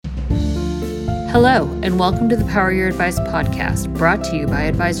Hello, and welcome to the Power Your Advice podcast, brought to you by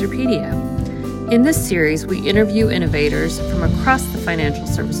Advisorpedia. In this series, we interview innovators from across the financial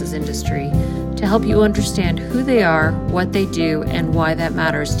services industry to help you understand who they are, what they do, and why that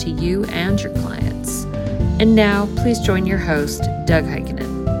matters to you and your clients. And now, please join your host, Doug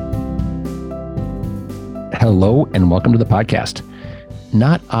Heikkinen. Hello, and welcome to the podcast.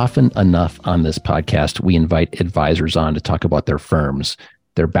 Not often enough on this podcast, we invite advisors on to talk about their firms,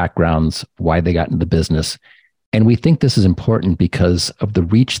 their backgrounds, why they got into the business. And we think this is important because of the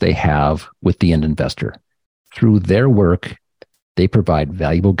reach they have with the end investor. Through their work, they provide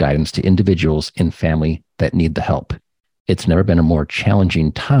valuable guidance to individuals and family that need the help. It's never been a more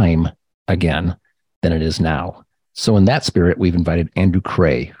challenging time, again, than it is now. So in that spirit, we've invited Andrew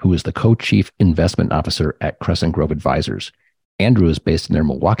Krei, who is the co-chief investment officer at Crescent Grove Advisors. Andrew is based in their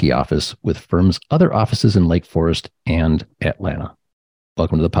Milwaukee office with firm's other offices in Lake Forest and Atlanta.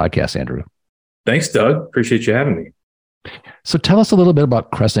 Welcome to the podcast, Andrew. Thanks, Doug. Appreciate you having me. So tell us a little bit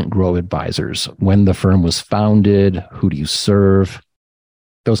about Crescent Grove Advisors, when the firm was founded, who do you serve,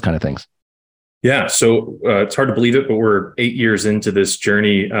 those kind of things. Yeah, so it's hard to believe it, but we're 8 years into this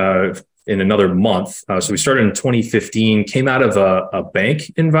journey in another month. So we started in 2015, came out of a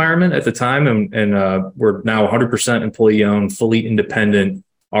bank environment at the time, and we're now 100% employee-owned, fully independent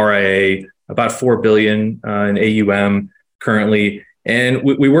RIA, about $4 billion in AUM currently. And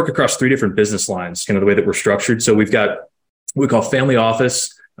we work across three different business lines, kind of the way that we're structured. So we've got what we call family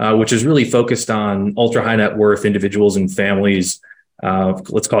office, which is really focused on ultra high net worth individuals and families.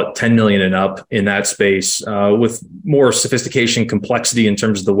 Let's call it 10 million and up in that space, with more sophistication, complexity in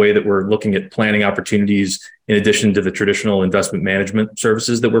terms of the way that we're looking at planning opportunities, in addition to the traditional investment management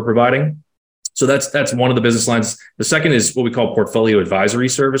services that we're providing. So that's one of the business lines. The second is what we call portfolio advisory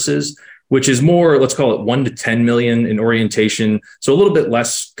services, which is more, let's call it 1 to 10 million in orientation. So a little bit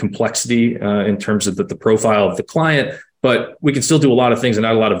less complexity in terms of the profile of the client, but we can still do a lot of things and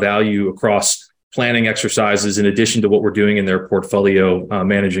add a lot of value across planning exercises in addition to what we're doing in their portfolio,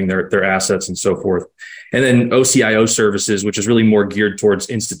 managing their assets and so forth. And then OCIO services, which is really more geared towards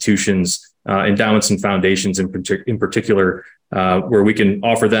institutions, endowments and foundations in particular, where we can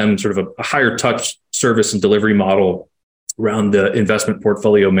offer them sort of a higher touch service and delivery model around the investment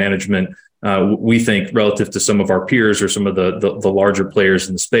portfolio management. We think relative to some of our peers or some of the larger players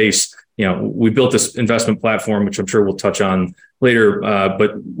in the space, we built this investment platform, which I'm sure we'll touch on later,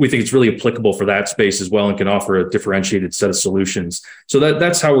 but we think it's really applicable for that space as well and can offer a differentiated set of solutions. So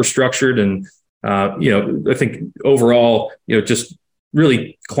that's how we're structured. And, I think overall, just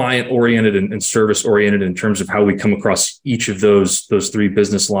really client oriented and service oriented in terms of how we come across each of those three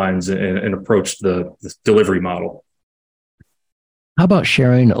business lines and approach the delivery model. How about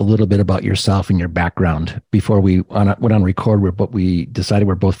sharing a little bit about yourself and your background? Before we went on record, we decided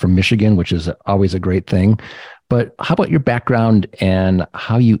we're both from Michigan, which is always a great thing. But how about your background and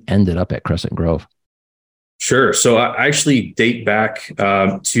how you ended up at Crescent Grove? Sure. So I actually date back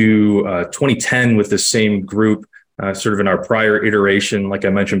to 2010 with the same group, sort of in our prior iteration, like I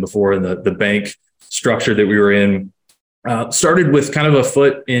mentioned before, in the bank structure that we were in. Started with kind of a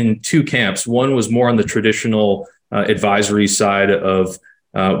foot in two camps. One was more on the traditional advisory side of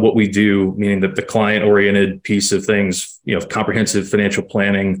what we do, meaning that the client-oriented piece of things, comprehensive financial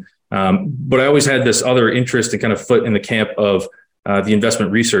planning. But I always had this other interest and kind of foot in the camp of the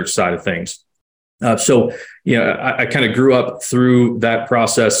investment research side of things. So I kind of grew up through that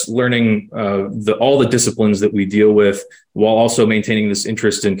process, learning all the disciplines that we deal with, while also maintaining this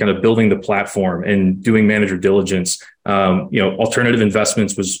interest in kind of building the platform and doing manager diligence. Alternative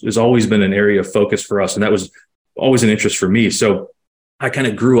investments has always been an area of focus for us, and that was always an interest for me. So I kind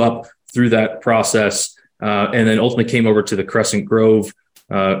of grew up through that process, and then ultimately came over to the Crescent Grove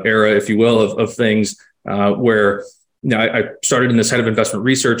era, if you will, of things where I started in this head of investment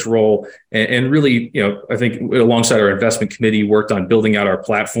research role, and really, I think alongside our investment committee, worked on building out our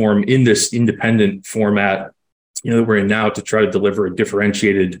platform in this independent format, that we're in now, to try to deliver a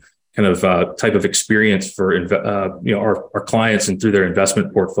differentiated kind of type of experience for our clients and through their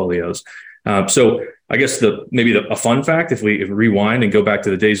investment portfolios. So I guess a fun fact, if we rewind and go back to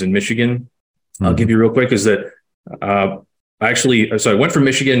the days in Michigan, I'll give you real quick, is that so I went from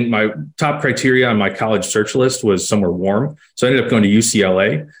Michigan. My top criteria on my college search list was somewhere warm. So I ended up going to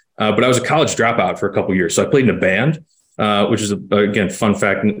UCLA, but I was a college dropout for a couple of years. So I played in a band, which is, again, fun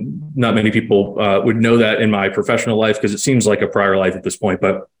fact. Not many people would know that in my professional life, because it seems like a prior life at this point,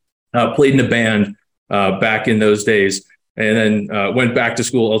 but played in a band back in those days. And then went back to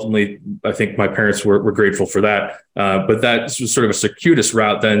school. Ultimately, I think my parents were grateful for that. But that was sort of a circuitous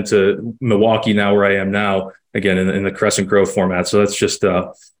route then to Milwaukee, now where I am now, again, in the Crescent Grove format. So that's just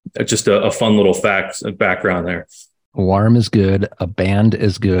just a fun little background there. Warm is good. A band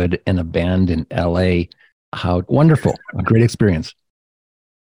is good. And a band in LA. How wonderful. A great experience.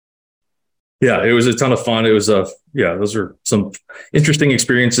 Yeah, it was a ton of fun. It was those are some interesting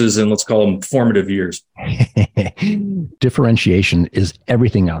experiences, and let's call them formative years. Differentiation is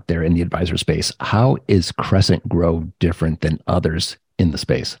everything out there in the advisor space. How is Crescent Grow different than others in the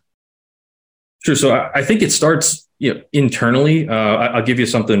space? Sure. So I think it starts internally. I'll give you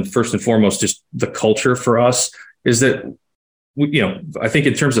something first and foremost. Just the culture for us is that I think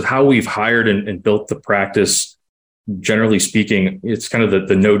in terms of how we've hired and built the practice. Generally speaking, it's kind of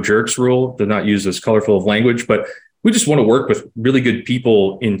the no jerks rule, to not use as colorful of language, but we just want to work with really good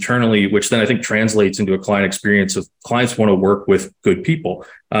people internally, which then I think translates into a client experience of clients want to work with good people.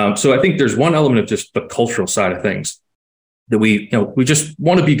 So I think there's one element of just the cultural side of things that we just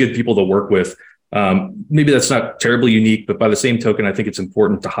want to be good people to work with. Maybe that's not terribly unique, but by the same token, I think it's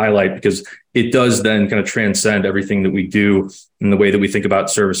important to highlight because it does then kind of transcend everything that we do in the way that we think about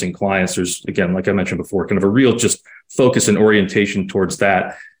servicing clients. There's, again, like I mentioned before, kind of a real just focus and orientation towards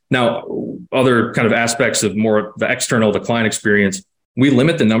that. Now, other kind of aspects of more the external, the client experience, we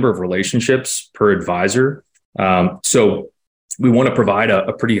limit the number of relationships per advisor. So we want to provide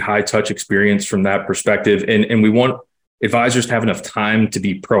a pretty high touch experience from that perspective. And we want advisors to have enough time to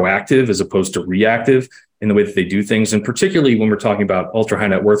be proactive as opposed to reactive in the way that they do things. And particularly when we're talking about ultra high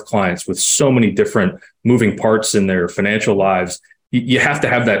net worth clients with so many different moving parts in their financial lives, you have to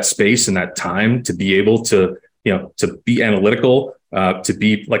have that space and that time to be able to be analytical, to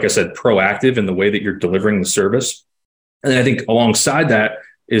be, like I said, proactive in the way that you're delivering the service. And I think alongside that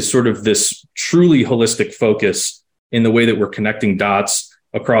is sort of this truly holistic focus in the way that we're connecting dots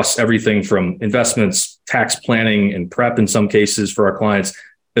across everything from investments, tax planning and prep in some cases for our clients,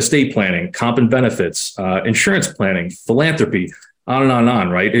 estate planning, comp and benefits, insurance planning, philanthropy, on and on,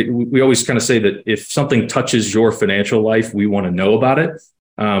 right? We always kind of say that if something touches your financial life, we want to know about it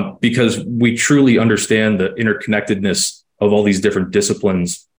because we truly understand the interconnectedness of all these different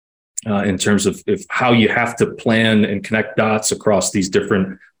disciplines in terms of how you have to plan and connect dots across these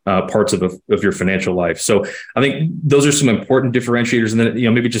different parts of your financial life. So I think those are some important differentiators. And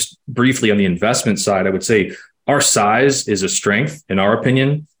then, maybe just briefly on the investment side, I would say our size is a strength in our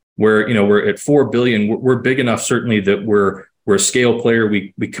opinion, where, we're at 4 billion. We're big enough, certainly, that we're a scale player.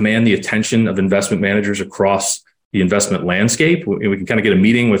 We command the attention of investment managers across the investment landscape. We can kind of get a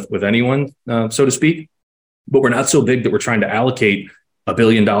meeting with anyone, so to speak, but we're not so big that we're trying to allocate $1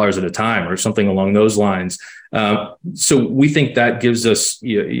 billion at a time or something along those lines. So we think that gives us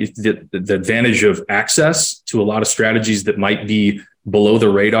the advantage of access to a lot of strategies that might be below the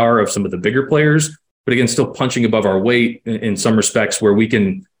radar of some of the bigger players, but again, still punching above our weight in some respects where we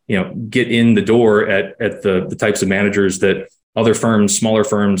can, get in the door at the types of managers that other firms, smaller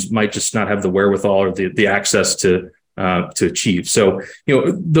firms might just not have the wherewithal or the access to achieve. So,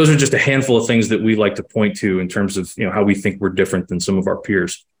 those are just a handful of things that we like to point to in terms of, how we think we're different than some of our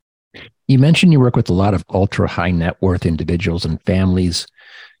peers. You mentioned you work with a lot of ultra high net worth individuals and families,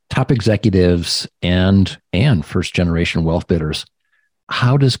 top executives, and first generation wealth bidders.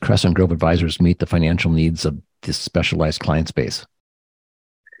 How does Crescent Grove Advisors meet the financial needs of this specialized client base?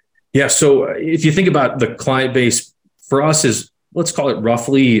 Yeah. So if you think about the client base for us is, let's call it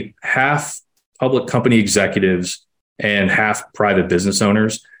roughly half public company executives and half private business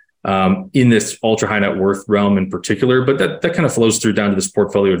owners in this ultra high net worth realm in particular. But that kind of flows through down to this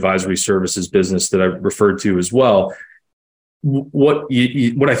portfolio advisory services business that I referred to as well. What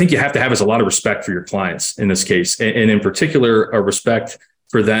I think you have to have is a lot of respect for your clients in this case, and in particular, a respect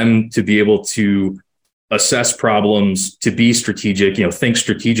for them to be able to assess problems, to be strategic, think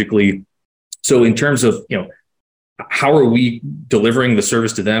strategically. So in terms of, how are we delivering the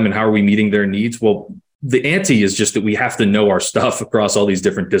service to them and how are we meeting their needs? Well, the ante is just that we have to know our stuff across all these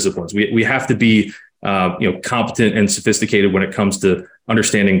different disciplines. We have to be, competent and sophisticated when it comes to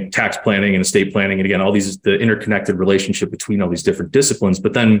understanding tax planning and estate planning. And again, the interconnected relationship between all these different disciplines.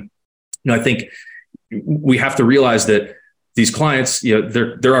 But then, I think we have to realize that these clients,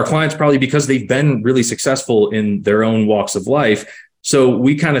 they're our clients probably because they've been really successful in their own walks of life. So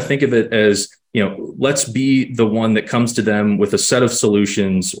we kind of think of it as, let's be the one that comes to them with a set of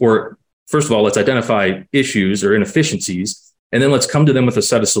solutions, or first of all, let's identify issues or inefficiencies, and then let's come to them with a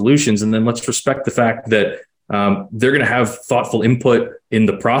set of solutions. And then let's respect the fact that they're going to have thoughtful input in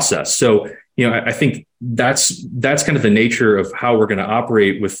the process. So, I think that's kind of the nature of how we're going to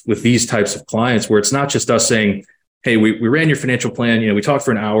operate with these types of clients, where it's not just us saying, hey, we ran your financial plan, we talked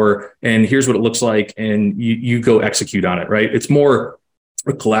for an hour and here's what it looks like. And you go execute on it, right? It's more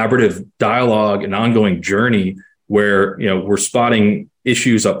a collaborative dialogue and ongoing journey where, we're spotting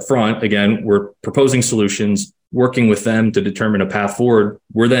issues up front. Again, we're proposing solutions, working with them to determine a path forward.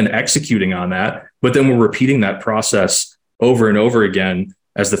 We're then executing on that, but then we're repeating that process over and over again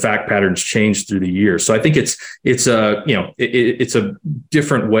as the fact patterns change through the year. So I think it's a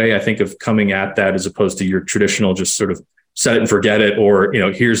different way, I think, of coming at that, as opposed to your traditional just sort of set it and forget it, or,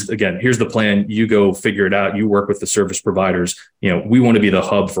 here's the plan, you go figure it out, you work with the service providers. We want to be the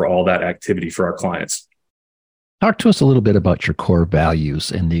hub for all that activity for our clients. Talk to us a little bit about your core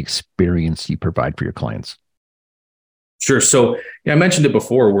values and the experience you provide for your clients. Sure. So I mentioned it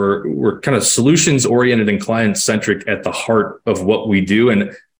before, we're kind of solutions oriented and client centric at the heart of what we do.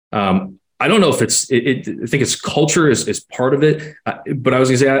 And I don't know if I think it's culture is part of it, but I was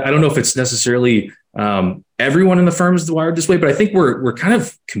gonna say, I don't know if it's necessarily everyone in the firm is wired this way, but I think we're kind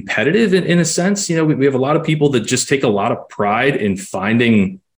of competitive in a sense. We have a lot of people that just take a lot of pride in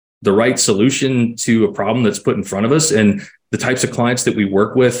finding the right solution to a problem that's put in front of us. And the types of clients that we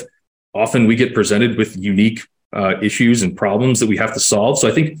work with, often we get presented with unique issues and problems that we have to solve. So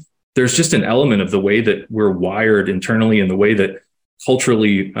I think there's just an element of the way that we're wired internally and the way that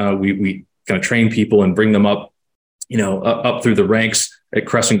culturally we kind of train people and bring them up, up through the ranks at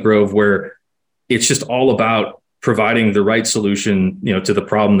Crescent Grove, where it's just all about providing the right solution, to the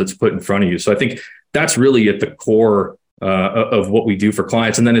problem that's put in front of you. So I think that's really at the core of what we do for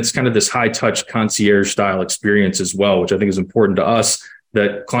clients. And then it's kind of this high touch concierge style experience as well, which I think is important to us,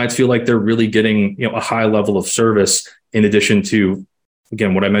 that clients feel like they're really getting, a high level of service, in addition to,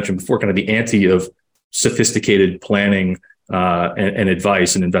 again, what I mentioned before, kind of the ante of sophisticated planning and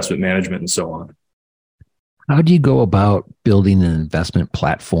advice and investment management and so on. How do you go about building an investment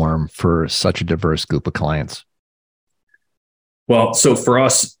platform for such a diverse group of clients? Well, so for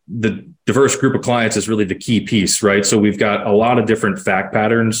us, the diverse group of clients is really the key piece, right? So we've got a lot of different fact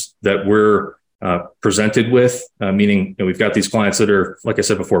patterns that we're presented with, meaning we've got these clients that are, like I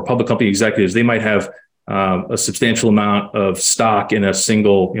said before, public company executives. They might have a substantial amount of stock in a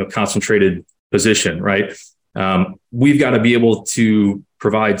single, concentrated position, right? We've got to be able to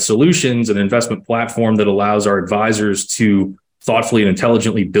provide solutions, an investment platform that allows our advisors to thoughtfully and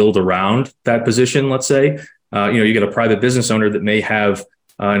intelligently build around that position. Let's say, you get a private business owner that may have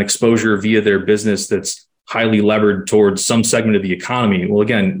an exposure via their business that's highly levered towards some segment of the economy. Well,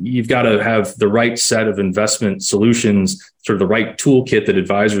 again, you've got to have the right set of investment solutions, sort of the right toolkit that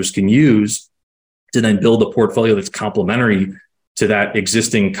advisors can use to then build a portfolio that's complementary to that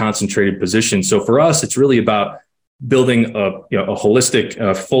existing concentrated position. So for us, it's really about building a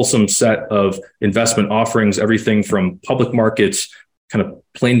holistic, fulsome set of investment offerings, everything from public markets, kind of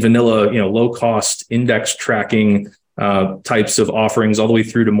plain vanilla, low cost index tracking types of offerings, all the way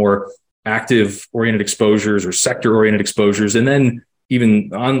through to more active oriented exposures or sector oriented exposures. And then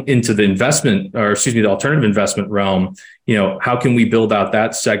even on into the the alternative investment realm, how can we build out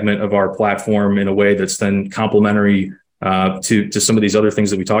that segment of our platform in a way that's then complementary to some of these other things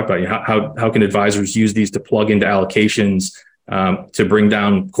that we talked about? How can advisors use these to plug into allocations to bring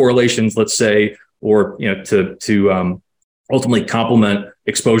down correlations, let's say, or to ultimately complement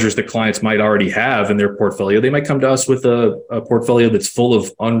exposures that clients might already have in their portfolio. They might come to us with a portfolio that's full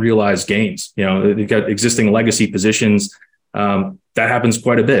of unrealized gains. They've got existing legacy positions. That happens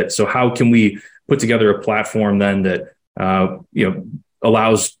quite a bit. So how can we put together a platform then that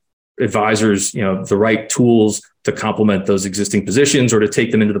allows advisors the right tools to complement those existing positions, or to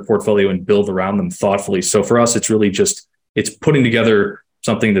take them into the portfolio and build around them thoughtfully? So for us, it's really just putting together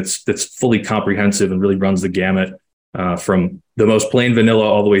something that's fully comprehensive and really runs the gamut from the most plain vanilla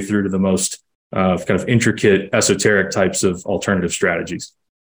all the way through to the most kind of intricate, esoteric types of alternative strategies.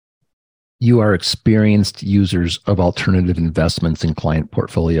 You are experienced users of alternative investments in client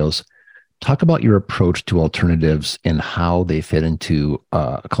portfolios. Talk about your approach to alternatives and how they fit into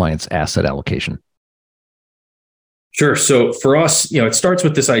a client's asset allocation. Sure. So for us, it starts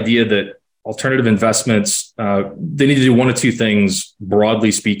with this idea that alternative investments, they need to do one of two things,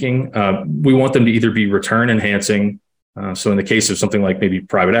 broadly speaking. We want them to either be return enhancing. So in the case of something like maybe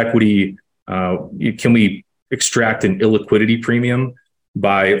private equity, can we extract an illiquidity premium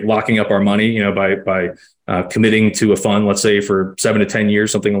by locking up our money, by committing to a fund, let's say for 7 to 10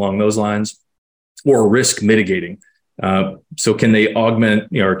 years, something along those lines, or risk mitigating. So can they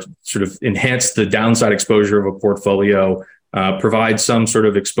augment, or sort of enhance the downside exposure of a portfolio, provide some sort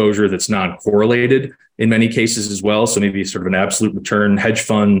of exposure that's non-correlated in many cases as well. So maybe sort of an absolute return hedge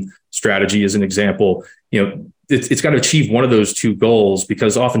fund strategy as an example. It's got to achieve one of those two goals,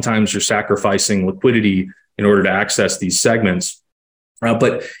 because oftentimes you're sacrificing liquidity in order to access these segments.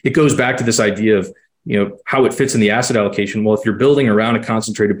 But it goes back to this idea of, how it fits in the asset allocation. Well, if you're building around a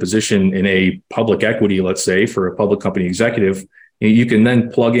concentrated position in a public equity, let's say for a public company executive, You can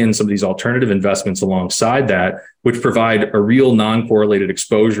then plug in some of these alternative investments alongside that, which provide a real non-correlated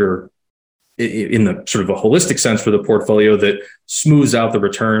exposure in the sort of a holistic sense for the portfolio that smooths out the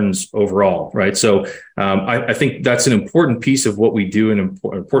returns overall, right? So I think that's an important piece of what we do, an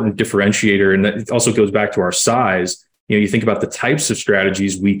important differentiator. And that also goes back to our size. You think about the types of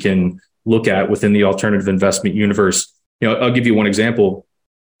strategies we can look at within the alternative investment universe. I'll give you one example.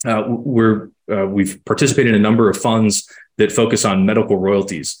 We've participated in a number of funds that focus on medical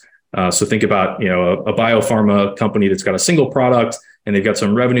royalties. So think about, a biopharma company that's got a single product and they've got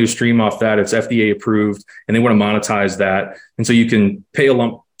some revenue stream off that. It's FDA approved and they want to monetize that. And so you can pay a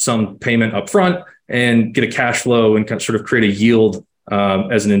lump sum payment up front and get a cash flow and sort of create a yield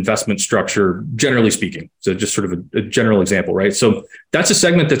as an investment structure, generally speaking. So just sort of a general example, right? So that's a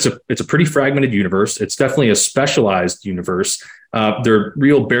segment it's a pretty fragmented universe. It's definitely a specialized universe. There are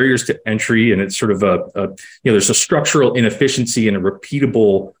real barriers to entry, and it's sort of there's a structural inefficiency and a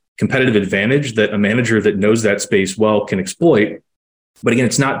repeatable competitive advantage that a manager that knows that space well can exploit. But again,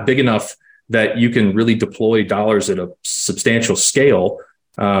 it's not big enough that you can really deploy dollars at a substantial scale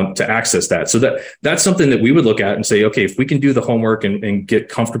to access that. So that's something that we would look at and say, okay, if we can do the homework and get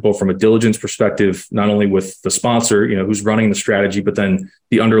comfortable from a diligence perspective, not only with the sponsor, who's running the strategy, but then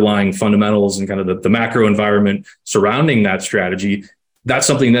the underlying fundamentals and kind of the macro environment surrounding that strategy, that's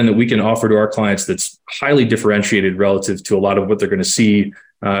something then that we can offer to our clients that's highly differentiated relative to a lot of what they're going to see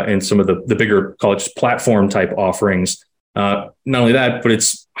in some of the bigger college platform type offerings. Not only that, but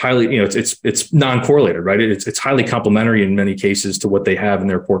it's highly, it's non-correlated, right? It's highly complementary in many cases to what they have in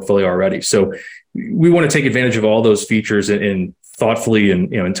their portfolio already. So we want to take advantage of all those features and thoughtfully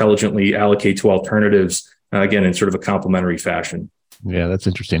and intelligently allocate to alternatives, again, in sort of a complementary fashion. Yeah, that's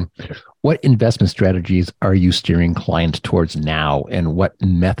interesting. What investment strategies are you steering clients towards now, and what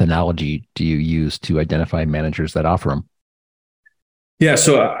methodology do you use to identify managers that offer them? Yeah,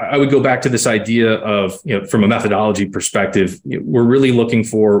 so I would go back to this idea of, from a methodology perspective, we're really looking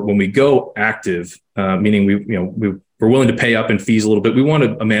for, when we go active, meaning we're willing to pay up in fees a little bit. We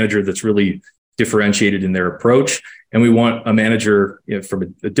want a manager that's really differentiated in their approach, and we want a manager,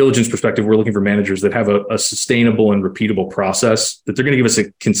 from a diligence perspective, we're looking for managers that have a sustainable and repeatable process, that they're going to give us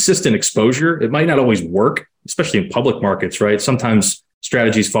a consistent exposure. It might not always work, especially in public markets, right? Sometimes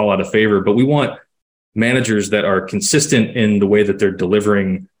strategies fall out of favor, but we want managers that are consistent in the way that they're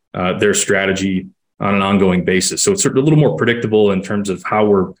delivering their strategy on an ongoing basis. So it's sort of a little more predictable in terms of how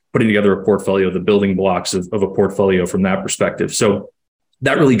we're putting together a portfolio, the building blocks of a portfolio from that perspective. So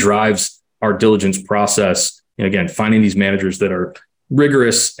that really drives our diligence process. And again, finding these managers that are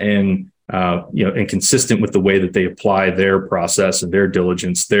rigorous and consistent with the way that they apply their process and their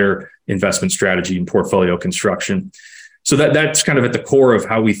diligence, their investment strategy and portfolio construction. So that's kind of at the core of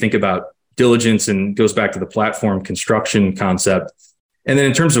how we think about diligence, and goes back to the platform construction concept. And then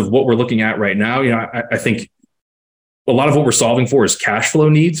in terms of what we're looking at right now, I think a lot of what we're solving for is cash flow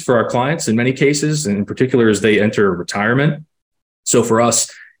needs for our clients in many cases, and in particular as they enter retirement. So for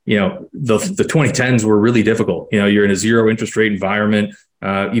us, the 2010s were really difficult. You're in a zero interest rate environment,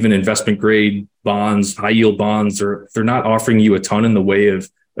 even investment grade bonds, high yield bonds, they're not offering you a ton in the way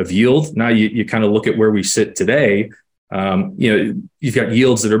of yield. Now you kind of look at where we sit today. You've got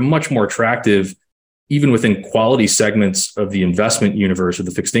yields that are much more attractive, even within quality segments of the investment universe or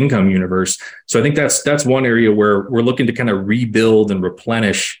the fixed income universe. So I think that's one area where we're looking to kind of rebuild and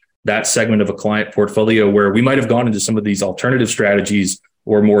replenish that segment of a client portfolio, where we might have gone into some of these alternative strategies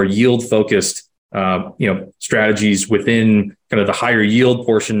or more yield focused, strategies within kind of the higher yield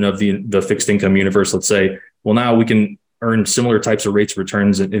portion of the fixed income universe. Let's say, well, now we can earn similar types of rates of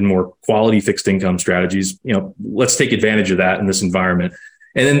returns in more quality fixed income strategies. Let's take advantage of that in this environment.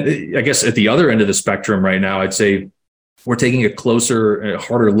 And then I guess at the other end of the spectrum right now, I'd say we're taking a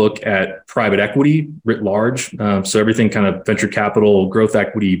harder look at private equity writ large. So everything kind of venture capital, growth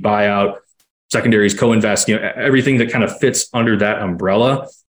equity, buyout, secondaries, co-invest, everything that kind of fits under that umbrella.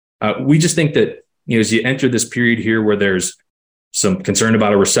 We just think that, as you enter this period here where there's some concern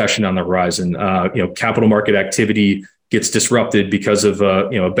about a recession on the horizon, capital market activity gets disrupted because of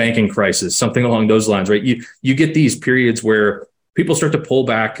a banking crisis, something along those lines, right? You get these periods where people start to pull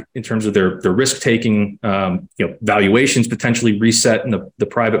back in terms of their risk taking, valuations potentially reset in the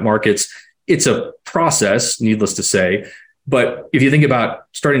private markets. It's a process, needless to say. But if you think about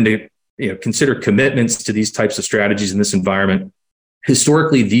starting to consider commitments to these types of strategies in this environment,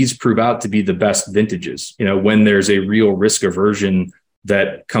 historically, these prove out to be the best vintages. When there's a real risk aversion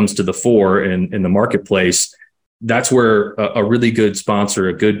that comes to the fore in the marketplace, that's where a really good sponsor,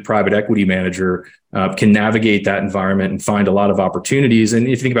 a good private equity manager can navigate that environment and find a lot of opportunities. And if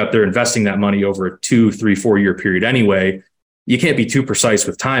you think about they're investing that money over a 2, 3, 4 year period anyway, you can't be too precise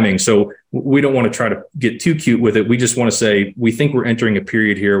with timing. So we don't want to try to get too cute with it. We just want to say, we think we're entering a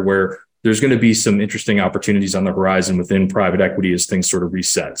period here where there's going to be some interesting opportunities on the horizon within private equity as things sort of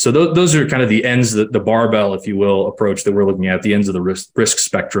reset. So those are kind of the ends, the barbell, if you will, approach that we're looking at, the ends of the risk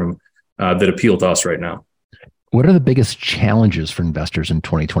spectrum that appeal to us right now. What are the biggest challenges for investors in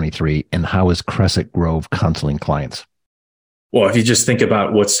 2023, and how is Crescent Grove counseling clients? Well, if you just think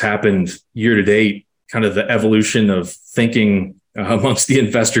about what's happened year to date, kind of the evolution of thinking amongst the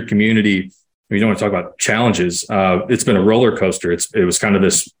investor community, we don't want to talk about challenges. It's been a roller coaster. It was kind of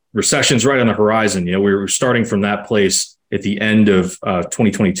this recession's right on the horizon. We were starting from that place at the end of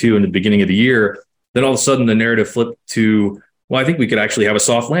 2022 and the beginning of the year. Then all of a sudden the narrative flipped to, well, I think we could actually have a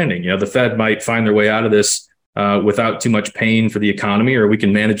soft landing. The Fed might find their way out of this without too much pain for the economy, or we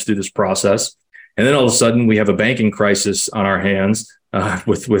can manage through this process. And then all of a sudden we have a banking crisis on our hands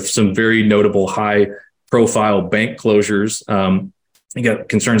with some very notable high profile bank closures. You got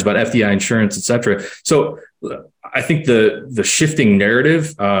concerns about FDI insurance, et cetera. So I think the shifting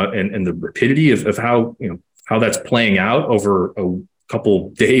narrative and the rapidity of how that's playing out over a couple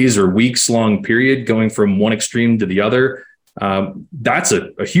days or weeks long period, going from one extreme to the other, that's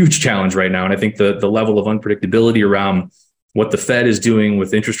a huge challenge right now. And I think the level of unpredictability around what the Fed is doing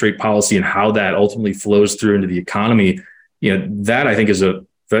with interest rate policy and how that ultimately flows through into the economy, that I think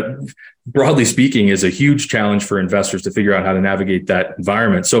that broadly speaking is a huge challenge for investors to figure out how to navigate that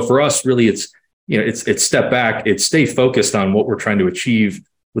environment. So for us, really, it's step back, it's stay focused on what we're trying to achieve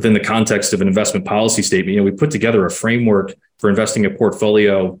within the context of an investment policy statement. We put together a framework for investing a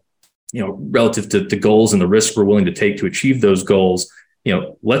portfolio, relative to goals and the risk we're willing to take to achieve those goals.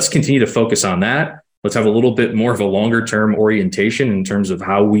 Let's continue to focus on that. Let's have a little bit more of a longer term orientation in terms of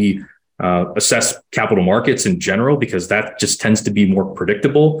how we assess capital markets in general, because that just tends to be more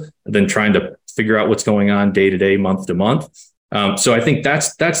predictable than trying to figure out what's going on day to day, month to month. So I think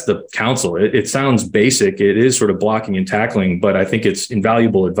that's the counsel. It sounds basic. It is sort of blocking and tackling, but I think it's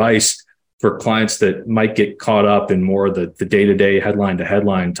invaluable advice for clients that might get caught up in more the day-to-day, headline to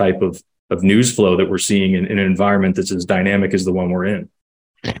headline type of news flow that we're seeing in an environment that's as dynamic as the one we're in.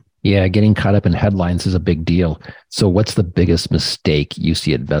 Yeah, getting caught up in headlines is a big deal. So what's the biggest mistake you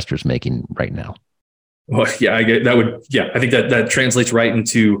see investors making right now? Well, I think that translates right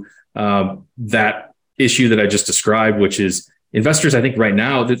into that issue that I just described, which is investors, I think right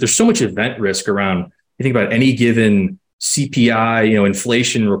now, there's so much event risk around. You think about any given CPI,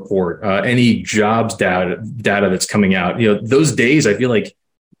 inflation report, any jobs data that's coming out. Those days, I feel like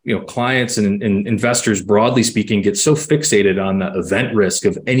clients and investors, broadly speaking, get so fixated on the event risk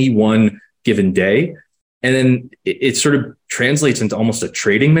of any one given day. And then it sort of translates into almost a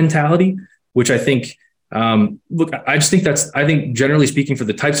trading mentality, which I think, I think generally speaking, for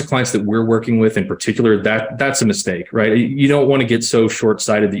the types of clients that we're working with in particular, that's a mistake, right? You don't want to get so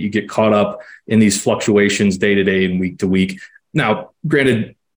short-sighted that you get caught up in these fluctuations day to day and week to week. Now,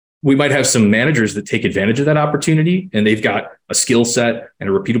 granted, we might have some managers that take advantage of that opportunity, and they've got a skill set and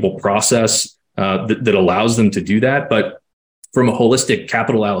a repeatable process that allows them to do that. But from a holistic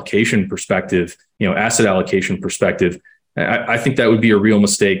capital allocation perspective, asset allocation perspective, I think that would be a real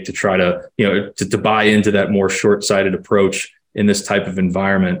mistake to try to buy into that more short-sighted approach in this type of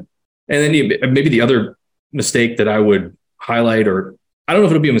environment. And then maybe the other mistake that I would highlight, or I don't know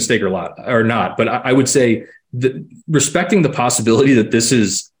if it'll be a mistake or not, but I would say that respecting the possibility that this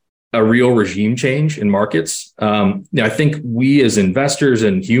is a real regime change in markets. I think we as investors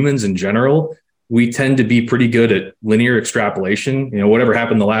and humans in general, we tend to be pretty good at linear extrapolation. Whatever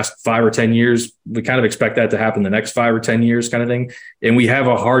happened the last 5 or 10 years, we kind of expect that to happen the next 5 or 10 years kind of thing. And we have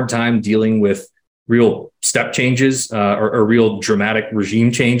a hard time dealing with real step changes or real dramatic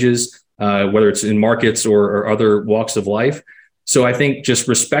regime changes, whether it's in markets or other walks of life. So I think just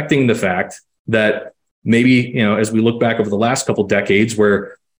respecting the fact that maybe, as we look back over the last couple of decades,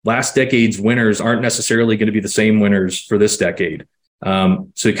 where last decade's winners aren't necessarily going to be the same winners for this decade.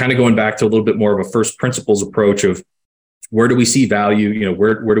 So kind of going back to a little bit more of a first principles approach of where do we see value?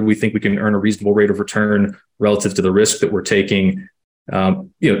 Where do we think we can earn a reasonable rate of return relative to the risk that we're taking?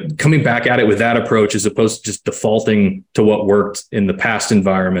 Coming back at it with that approach as opposed to just defaulting to what worked in the past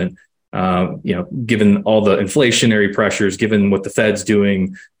environment. Given all the inflationary pressures, given what the Fed's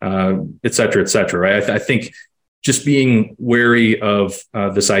doing, et cetera, right? I think just being wary of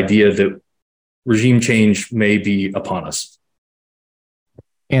this idea that regime change may be upon us.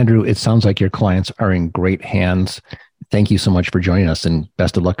 Andrew, it sounds like your clients are in great hands. Thank you so much for joining us, and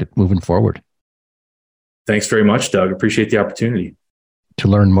best of luck at moving forward. Thanks very much, Doug. Appreciate the opportunity. To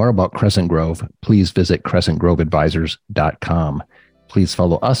learn more about Crescent Grove, please visit crescentgroveadvisors.com. Please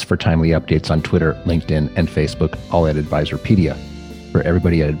follow us for timely updates on Twitter, LinkedIn, and Facebook, all at Advisorpedia. For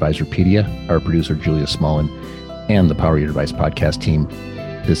everybody at Advisorpedia, our producer Julia Smallin, and the Power Your Advice podcast team,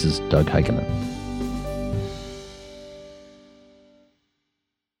 this is Doug Heikkinen.